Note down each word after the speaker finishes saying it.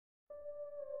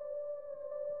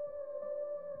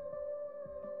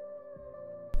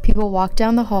People walk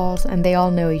down the halls and they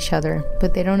all know each other,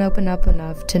 but they don't open up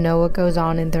enough to know what goes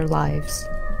on in their lives.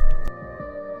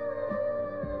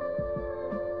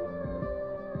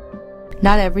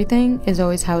 Not everything is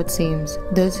always how it seems.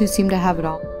 Those who seem to have it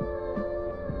all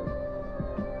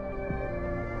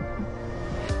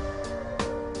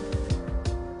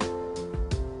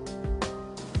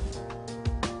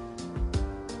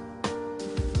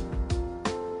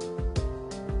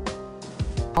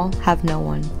have no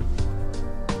one.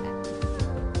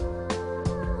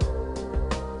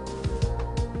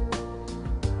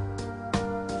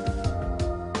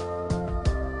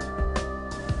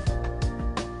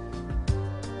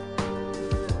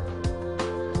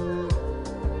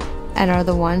 And are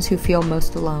the ones who feel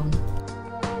most alone.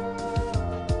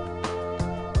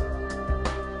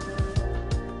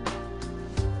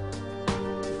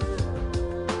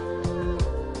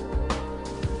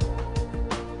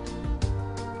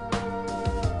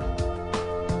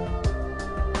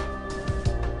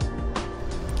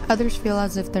 Others feel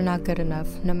as if they're not good enough.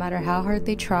 No matter how hard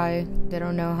they try, they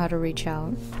don't know how to reach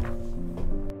out.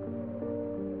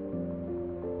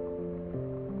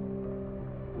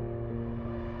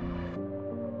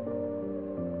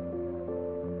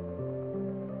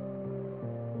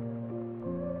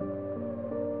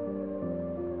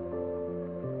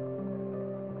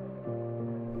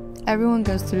 Everyone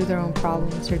goes through their own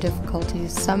problems or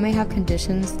difficulties. Some may have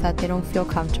conditions that they don't feel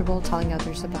comfortable telling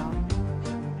others about.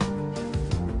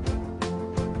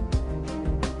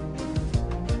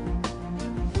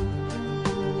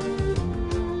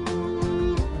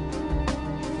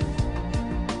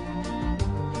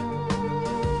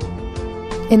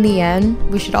 In the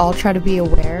end, we should all try to be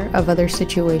aware of other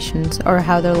situations or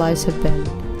how their lives have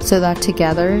been, so that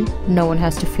together, no one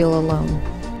has to feel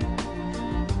alone.